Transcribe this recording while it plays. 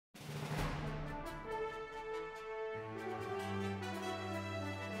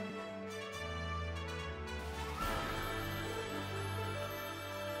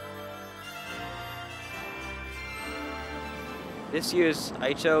This year's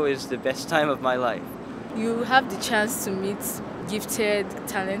ICHO is the best time of my life. You have the chance to meet gifted,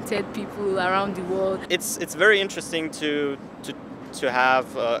 talented people around the world. It's very interesting to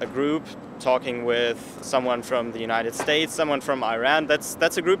have a group talking with someone from the United States, someone from Iran.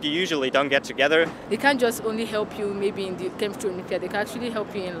 That's a group you usually don't get together. They can't just only help you maybe in the Chemistry Olympiad, they can actually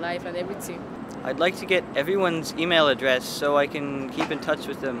help you in life and everything. I'd like to get everyone's email address so I can keep in touch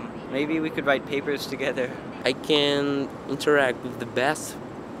with them. Maybe we could write papers together. I can interact with the best,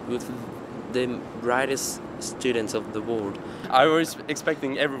 with the brightest students of the world. I was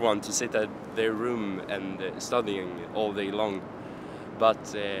expecting everyone to sit at their room and studying all day long, but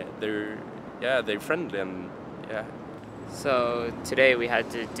they're friendly and yeah. So today we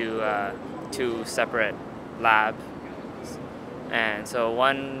had to do 2 separate labs, and so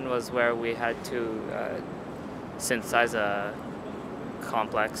one was where we had to synthesize a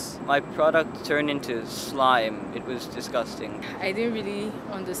complex. My product turned into slime. It was disgusting. I didn't really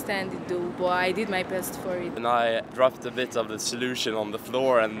understand it though, but I did my best for it. And I dropped a bit of the solution on the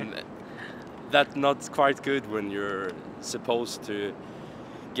floor, and that's not quite good when you're supposed to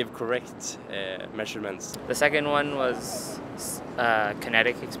give correct measurements. The second one was a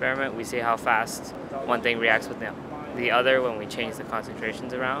kinetic experiment. We see how fast one thing reacts with the other when we change the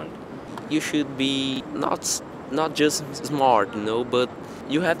concentrations around. You should be not just smart, but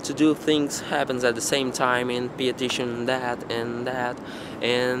you have to do things happens at the same time and pay attention to that,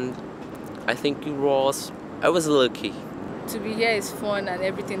 and I think I was lucky. To be here is fun and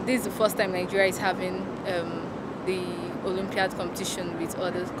everything. This is the first time Nigeria is having the Olympiad competition with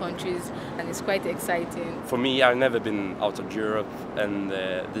other countries, and it's quite exciting. For me, I've never been out of Europe, and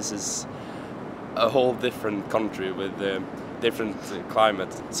this is a whole different country with different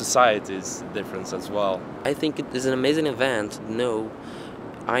climate. Society is different as well. I think it is an amazing event.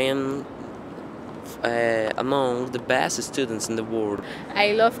 I am among the best students in the world.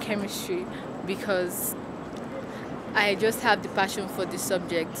 I love chemistry because I just have the passion for the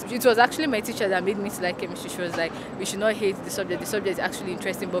subject. It was actually my teacher that made me to like chemistry. She was like, we should not hate the subject. The subject is actually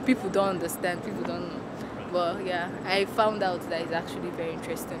interesting, but people don't understand, people don't know. But yeah, I found out that it's actually very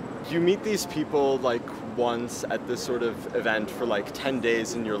interesting. You meet these people like once at this sort of event for like 10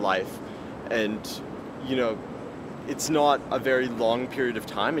 days in your life, and you know, it's not a very long period of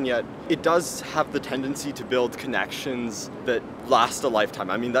time, and yet it does have the tendency to build connections that last a lifetime.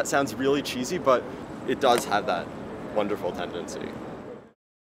 I mean, that sounds really cheesy, but it does have that wonderful tendency.